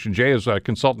conversation. Jay is a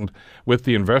consultant with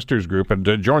the Investors Group and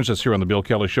joins us here on the Bill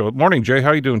Kelly Show. Morning, Jay. How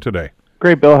are you doing today?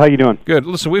 Great, Bill. How you doing? Good.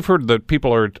 Listen, we've heard that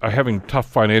people are having tough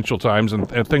financial times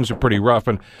and things are pretty rough.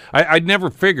 And I'd never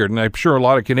figured, and I'm sure a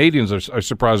lot of Canadians are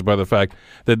surprised by the fact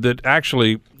that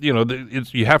actually,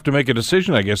 you have to make a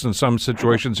decision, I guess, in some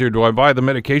situations here. Do I buy the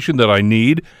medication that I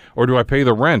need or do I pay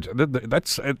the rent?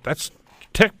 That's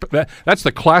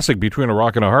the classic between a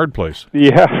rock and a hard place.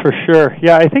 Yeah, for sure.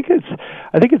 Yeah, I think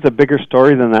it's a bigger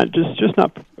story than that. Just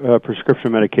not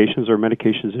prescription medications or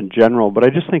medications in general, but I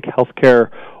just think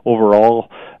healthcare overall,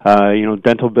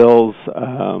 dental bills,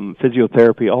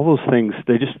 physiotherapy, all those things,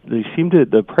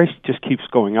 the price just keeps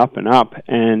going up and up,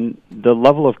 and the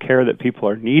level of care that people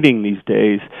are needing these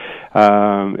days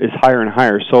is higher and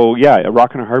higher. So yeah, a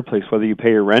rock and a hard place, whether you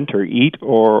pay your rent or eat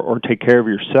or take care of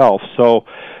yourself. So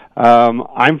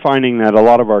I'm finding that a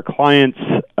lot of our clients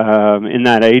in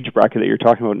that age bracket that you're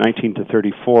talking about, 19 to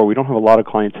 34, we don't have a lot of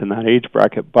clients in that age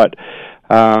bracket, but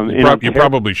you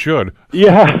probably should.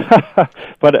 Yeah,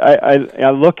 but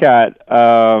I look at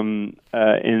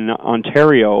in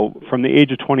Ontario, from the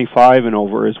age of 25 and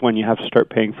over is when you have to start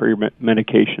paying for your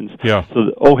medications. Yeah. So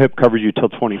the OHIP covers you till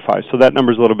 25. So that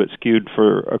number is a little bit skewed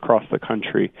for across the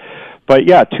country. But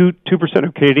yeah, 2%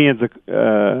 of Canadians,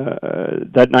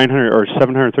 that 900 or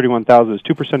 731,000 is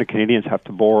 2% of Canadians have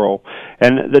to borrow,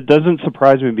 and that doesn't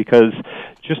surprise me because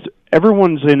just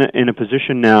everyone's in a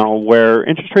position now where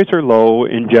interest rates are low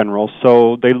in general.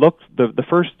 So they look the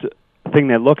first thing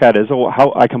they look at is,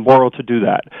 how I can borrow to do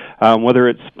that. Whether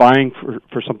it's buying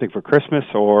for something for Christmas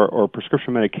or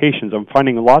prescription medications, I'm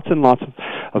finding lots and lots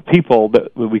of people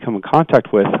that we come in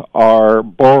contact with are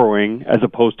borrowing as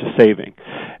opposed to saving.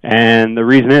 And the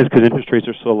reason is because interest rates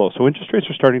are so low. So interest rates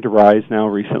are starting to rise now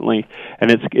recently,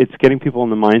 and it's getting people in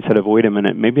the mindset of, wait a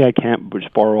minute, maybe I can't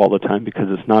just borrow all the time because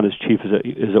it's not as cheap as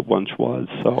it once was.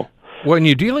 So. When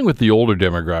you're dealing with the older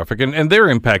demographic, and they're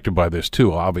impacted by this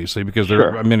too, obviously, because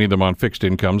there are many of them on fixed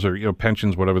incomes or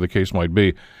pensions, whatever the case might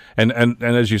be, and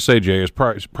as you say, Jay, as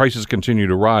prices continue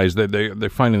to rise, they're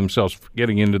finding themselves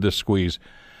getting into this squeeze.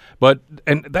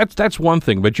 And that's one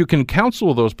thing. But you can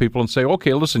counsel those people and say,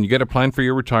 okay, listen, you got to plan for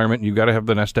your retirement, you got to have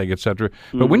the nest egg, et cetera.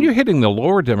 Mm-hmm. But when you're hitting the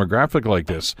lower demographic like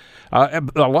this, a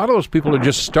lot of those people are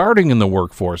just starting in the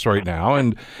workforce right now,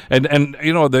 and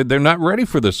they're not ready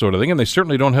for this sort of thing, and they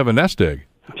certainly don't have a nest egg.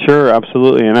 Sure,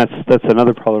 absolutely, and that's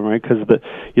another problem, right? Because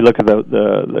you look at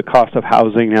the cost of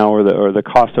housing now, or the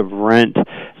cost of rent.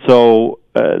 So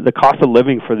the cost of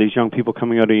living for these young people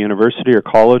coming out of university or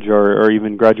college, or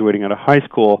even graduating out of high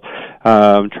school,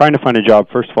 trying to find a job,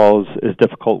 first of all, is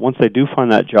difficult. Once they do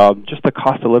find that job, just the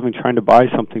cost of living, trying to buy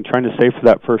something, trying to save for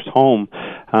that first home,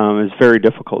 is very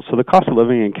difficult. So the cost of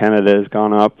living in Canada has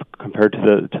gone up compared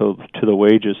to the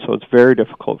wages. So it's very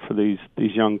difficult for these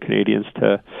young Canadians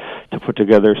to put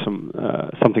together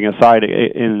something aside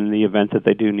in the event that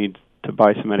they do need to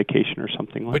buy some medication or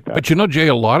something like that. But Jay,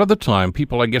 a lot of the time,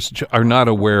 people, I guess, are not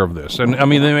aware of this. And, I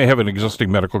mean, they may have an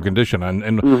existing medical condition, and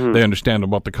mm-hmm. they understand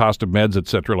about the cost of meds, et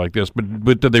cetera, like this.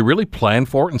 But do they really plan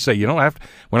for it and say,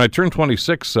 when I turn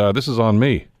 26, this is on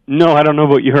me? No, I don't know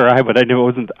about you or I, but I knew it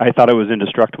wasn't. I thought it was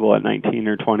indestructible at 19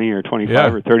 or 20 or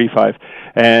 25 or 35,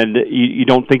 and you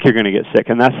don't think you're going to get sick,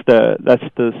 and that's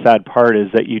the sad part, is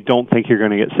that you don't think you're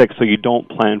going to get sick, so you don't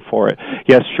plan for it.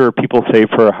 Yes, sure, people save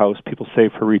for a house, people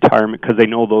save for retirement because they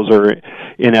know those are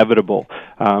inevitable.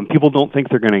 People don't think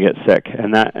they're going to get sick,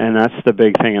 and that's the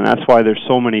big thing, and that's why there's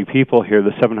so many people here.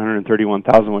 The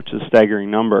 731,000, which is a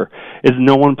staggering number, is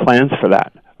no one plans for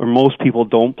that. Or most people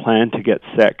don't plan to get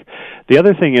sick. The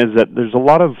other thing is that there's a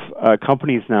lot of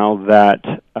companies now that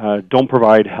don't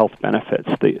provide health benefits.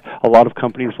 A lot of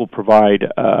companies will provide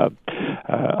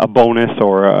a bonus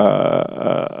or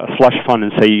a slush fund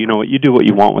and say, you do what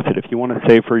you want with it. If you want to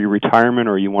save for your retirement,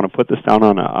 or you want to put this down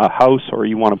on a house, or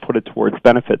you want to put it towards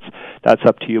benefits, that's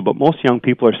up to you. But most young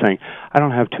people are saying, I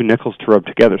don't have two nickels to rub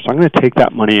together, so I'm going to take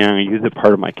that money and I'm going to use it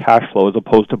part of my cash flow as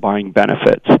opposed to buying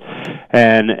benefits.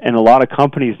 And a lot of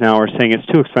companies now are saying it's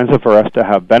too expensive for us to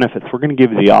have benefits. We're going to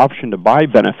give you the option to buy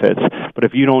benefits, but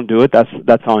if you don't do it,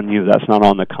 that's on you. That's not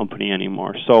on the company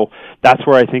anymore. So that's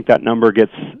where I think that number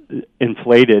gets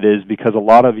inflated, is because a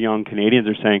lot of young Canadians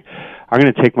are saying, I'm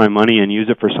going to take my money and use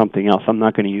it for something else. I'm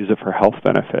not going to use it for health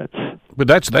benefits. But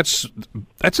that's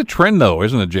a trend, though,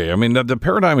 isn't it, Jay? I mean, the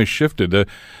paradigm has shifted.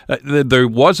 There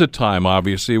was a time,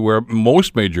 obviously, where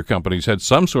most major companies had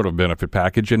some sort of benefit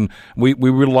package, and we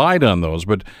relied on those.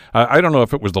 But I don't know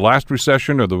if it was the last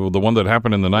recession or the one that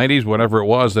happened in the 90s, whatever it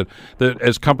was, that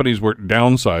as companies were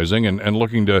downsizing and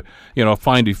looking to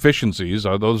find efficiencies,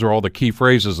 those are all the key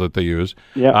phrases that they use.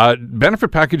 Yeah.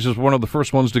 Benefit package is one of the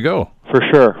first ones to go. For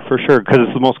sure, because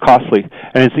it's the most costly,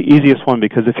 and it's the easiest one,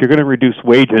 because if you're going to reduce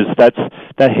wages,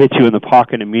 that hits you in the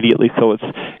pocket immediately. So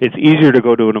it's easier to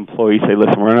go to an employee, say,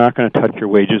 listen, we're not going to touch your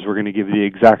wages, we're going to give you the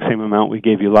exact same amount we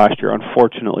gave you last year.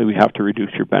 Unfortunately, we have to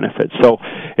reduce your benefits. So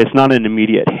it's not an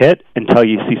immediate hit until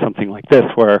you see something like this,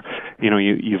 where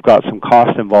you've got some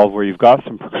cost involved, where you've got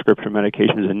some prescription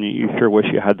medications, and you sure wish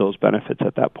you had those benefits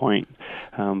at that point.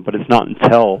 But it's not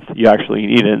until you actually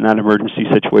need it in that emergency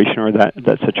situation, or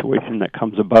that situation that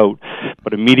comes about.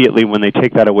 But immediately when they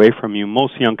take that away from you,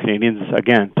 most young Canadians,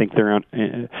 again, think they're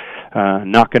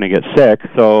not going to get sick,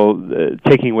 so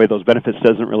taking away those benefits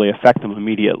doesn't really affect them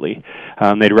immediately.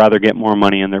 They'd rather get more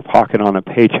money in their pocket on a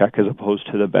paycheck as opposed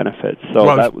to the benefits. So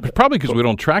it's probably because we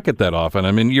don't track it that often.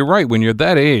 I mean, you're right. When you're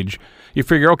that age, you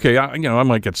figure, okay, I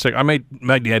might get sick. I might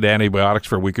need antibiotics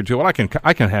for a week or two. Well, I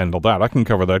can handle that. I can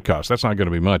cover that cost. That's not going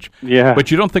to be much. Yeah.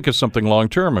 But you don't think of something long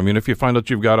term. I mean, if you find out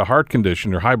you've got a heart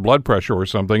condition or high blood pressure or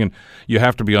something, and you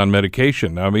have to be on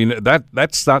medication, I mean,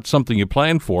 that's not something you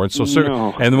plan for. And so,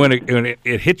 No. and when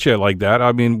it hits you like that,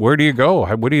 I mean, where do you go?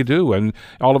 What do you do? And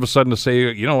all of a sudden to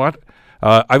say, you know what?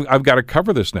 I've got to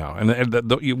cover this now, and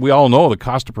we all know the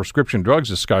cost of prescription drugs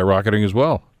is skyrocketing as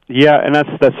well. Yeah, and that's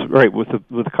right. With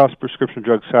the cost of prescription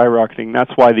drugs skyrocketing,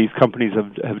 that's why these companies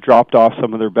have dropped off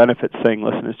some of their benefits, saying,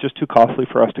 "Listen, it's just too costly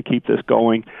for us to keep this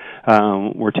going.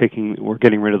 We're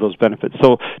getting rid of those benefits."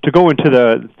 So to go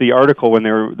into the article when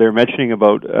they're mentioning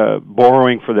about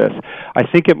borrowing for this, I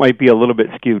think it might be a little bit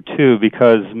skewed too,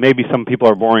 because maybe some people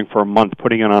are borrowing for a month,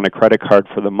 putting it on a credit card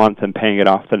for the month, and paying it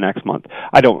off the next month.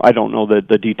 I don't know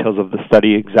the details of the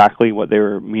study exactly what they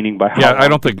were meaning by how. Yeah, I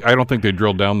don't think they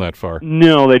drilled down that far.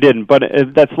 No, they didn't, but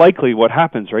that's likely what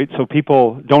happens, right? So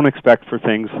people don't expect for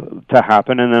things to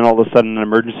happen, and then all of a sudden an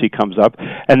emergency comes up,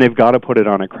 and they've got to put it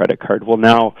on a credit card. Well,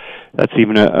 now that's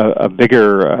even a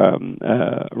bigger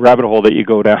rabbit hole that you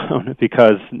go down,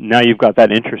 because now you've got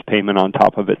that interest payment on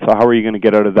top of it. So how are you going to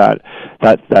get out of that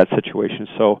situation?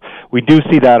 So we do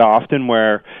see that often,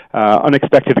 where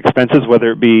unexpected expenses,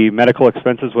 whether it be medical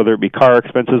expenses, whether it be car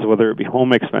expenses, whether it be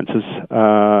home expenses,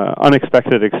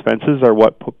 unexpected expenses are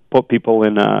what put people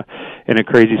in a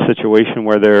crazy situation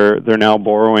where they're now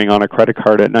borrowing on a credit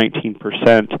card at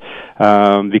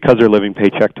 19% because they're living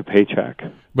paycheck to paycheck.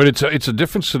 But it's a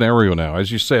different scenario now. As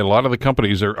you say, a lot of the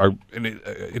companies are and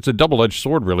it's a double-edged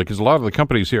sword, really, because a lot of the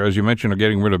companies here, as you mentioned, are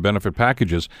getting rid of benefit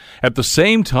packages. At the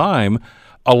same time,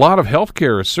 a lot of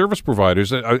healthcare service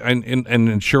providers and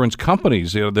insurance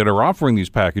companies that are offering these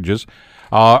packages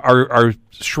are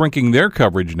shrinking their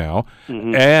coverage now,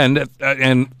 mm-hmm.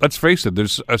 and let's face it,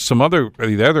 there's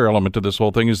the other element to this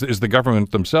whole thing is the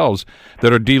government themselves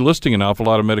that are delisting an awful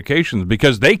lot of medications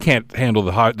because they can't handle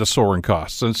the soaring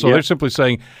costs, and so they're simply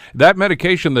saying that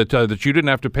medication that you didn't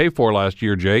have to pay for last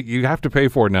year, Jay, you have to pay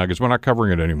for it now because we're not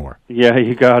covering it anymore. Yeah,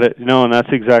 you got it. No, and that's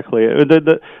exactly it.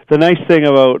 The nice thing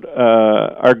about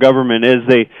our government is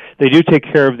they do take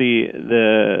care of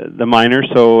the minors,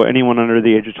 so anyone under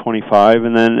the age of 25,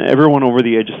 and then everyone over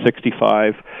the age of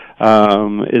 65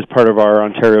 is part of our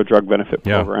Ontario Drug Benefit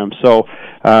Program. So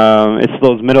it's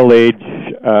those middle age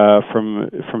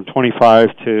from 25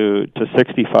 to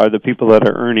 65, the people that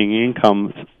are earning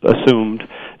income, assumed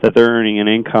that they're earning an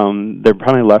income, they're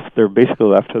basically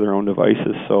left to their own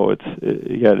devices. So it's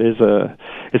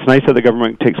nice that the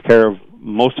government takes care of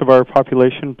most of our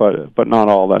population, but not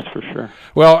all, that's for sure.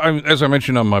 Well, as I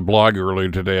mentioned on my blog earlier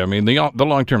today, I mean, the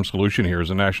long-term solution here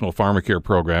is a national pharmacare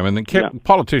program, and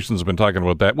politicians have been talking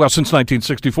about that, since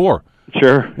 1964.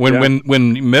 Sure. When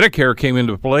Medicare came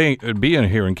into play, being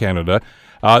here in Canada,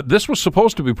 this was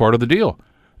supposed to be part of the deal.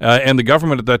 And the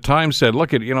government at that time said,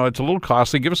 look, it's a little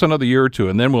costly. Give us another year or two,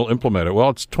 and then we'll implement it.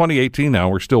 Well, it's 2018 now.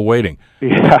 We're still waiting.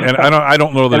 Yeah. And I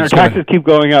don't know that and our taxes keep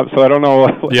going up, so I don't know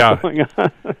what's going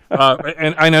on.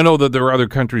 And I know that there are other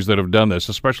countries that have done this,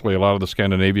 especially a lot of the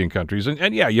Scandinavian countries.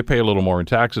 And you pay a little more in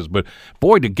taxes. But,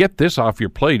 boy, to get this off your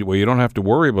plate where you don't have to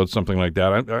worry about something like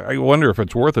that, I wonder if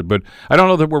it's worth it. But I don't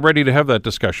know that we're ready to have that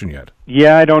discussion yet.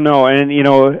 Yeah, I don't know. And,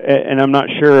 and I'm not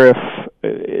sure if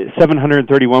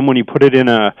 731 when you put it in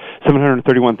a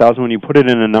 731,000 when you put it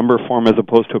in a number form as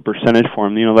opposed to a percentage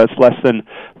form, that's less than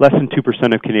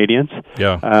 2% of Canadians.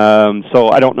 Yeah. So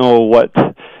I don't know what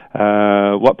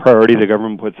priority the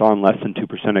government puts on less than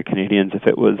 2% of Canadians. If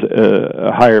it was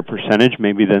a higher percentage,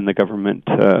 maybe then the government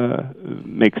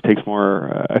takes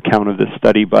more account of this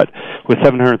study. But with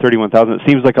 731,000, it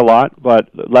seems like a lot, but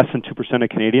less than 2% of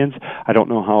Canadians, I don't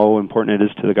know how important it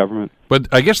is to the government. But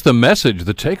I guess the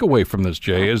takeaway from this,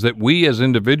 Jay, is that we as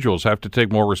individuals have to take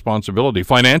more responsibility,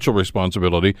 financial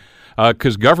responsibility,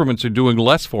 because governments are doing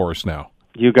less for us now.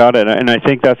 You got it, and I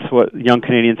think that's what young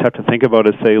Canadians have to think about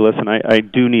is say, listen, I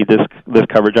do need this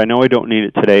coverage. I know I don't need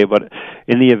it today, but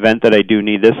in the event that I do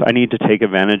need this, I need to take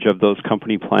advantage of those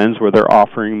company plans where they're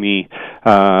offering me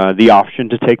the option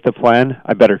to take the plan.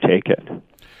 I better take it.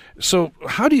 So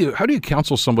how do you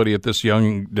counsel somebody at this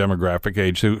young demographic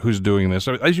age who's doing this?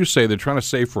 As you say, they're trying to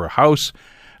save for a house,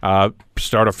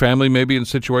 start a family maybe in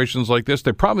situations like this.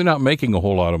 They're probably not making a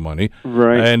whole lot of money.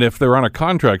 Right. And if they're on a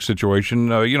contract situation,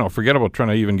 forget about trying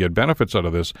to even get benefits out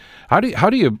of this. How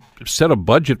do you set a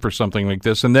budget for something like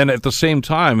this and then at the same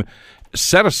time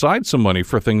set aside some money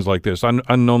for things like this,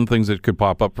 unknown things that could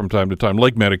pop up from time to time,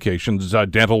 like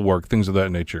medications, dental work, things of that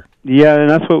nature? Yeah, and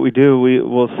that's what we do.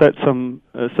 We'll set some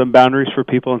boundaries for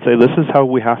people and say, this is how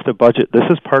we have to budget. This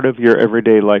is part of your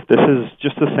everyday life. This is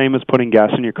just the same as putting gas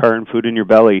in your car and food in your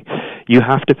belly. you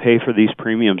have to pay for these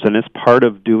premiums, and it's part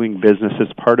of doing business.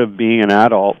 It's part of being an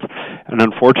adult, and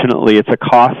unfortunately, it's a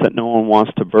cost that no one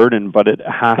wants to burden, but it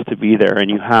has to be there, and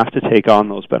you have to take on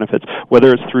those benefits,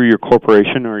 whether it's through your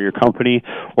corporation or your company,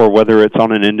 or whether it's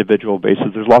on an individual basis.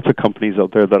 There's lots of companies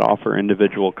out there that offer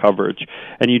individual coverage,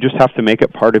 and you just have to make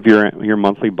it part of your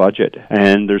monthly budget.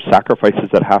 And there's sacrifices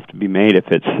that have to be made if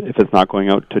it's not going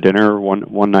out to dinner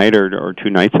one night or 2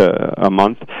 nights a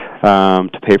month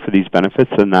to pay for these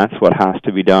benefits, and that's what has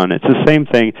to be done. It's the same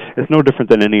thing. It's no different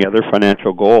than any other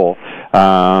financial goal.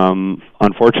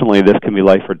 Unfortunately, this can be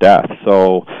life or death.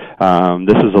 So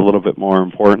this is a little bit more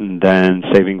important than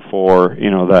saving for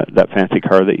that fancy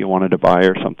car that you wanted to buy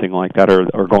or something like that,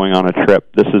 or going on a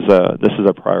trip. This is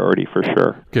a priority for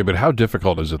sure. Okay, but how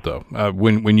difficult is it though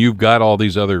when you've got all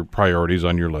these other priorities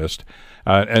on your list?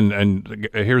 And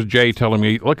here's Jay telling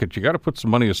me, look, you got to put some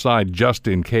money aside just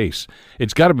in case.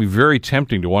 It's got to be very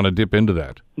tempting to want to dip into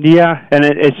that. Yeah, and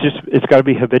it's got to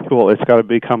be habitual. It's got to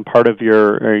become part of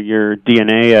your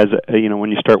DNA as when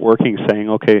you start working, saying,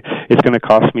 okay, it's going to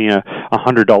cost me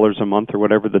 $100 a month or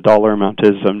whatever the dollar amount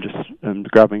is. I'm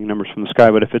grabbing numbers from the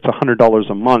sky, but if it's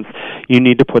 $100 a month, you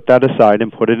need to put that aside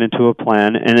and put it into a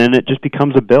plan, and then it just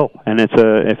becomes a bill. And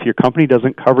if your company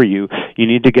doesn't cover you, you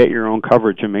need to get your own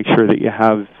coverage and make sure that you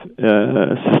have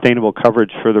sustainable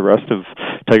coverage for the rest of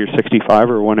till you're 65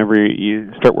 or whenever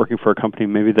you start working for a company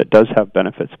maybe that does have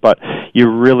benefits. But you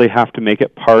really have to make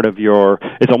it part of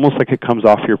it's almost like it comes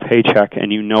off your paycheck,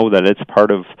 and you know that it's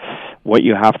part of what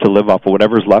you have to live off, or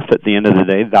whatever's left at the end of the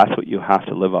day, that's what you have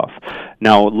to live off.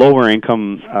 Now, lower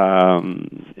income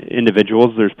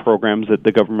individuals, there's programs that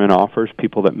the government offers,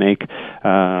 people that make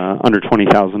under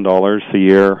 $20,000 a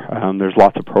year. There's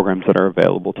lots of programs that are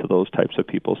available to those types of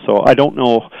people. So I don't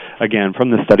know, again, from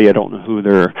the study, I don't know who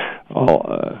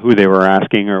they were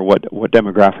asking or what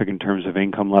demographic in terms of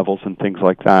income levels and things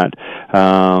like that.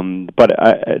 But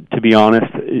to be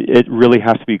honest, it really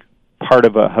has to be part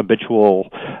of a habitual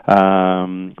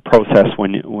process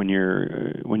when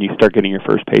you start getting your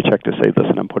first paycheck to say,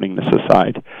 listen, I'm putting this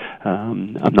aside.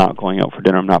 I'm not going out for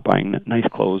dinner. I'm not buying nice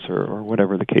clothes or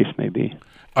whatever the case may be.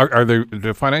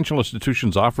 Do financial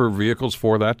institutions offer vehicles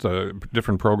for that?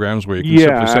 Different programs where you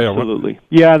can simply say, absolutely.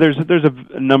 Yeah, there's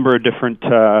a number of different.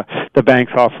 The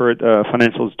banks offer it.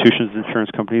 Financial institutions, insurance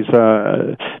companies,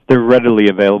 they're readily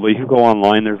available. You can go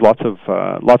online. There's lots of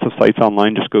sites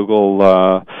online. Just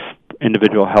Google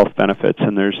individual health benefits,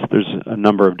 and there's a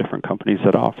number of different companies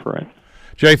that offer it.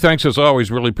 Jay, thanks as always.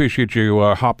 Really appreciate you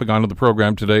hopping onto the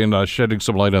program today and shedding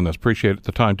some light on this. Appreciate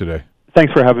the time today.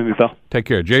 Thanks for having me, Bill. Take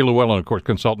care. Jay Llewellyn, of course,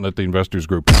 consultant at the Investors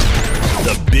Group.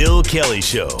 The Bill Kelly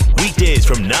Show, weekdays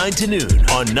from 9 to noon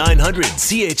on 900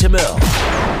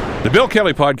 CHML. The Bill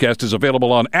Kelly Podcast is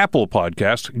available on Apple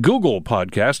Podcasts, Google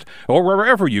Podcast, or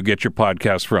wherever you get your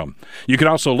podcasts from. You can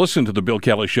also listen to The Bill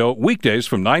Kelly Show weekdays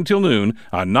from 9 till noon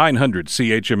on 900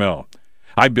 CHML.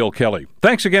 I'm Bill Kelly.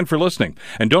 Thanks again for listening.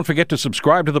 And don't forget to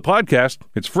subscribe to the podcast.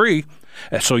 It's free,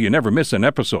 so you never miss an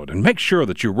episode. And make sure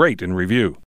that you rate and review.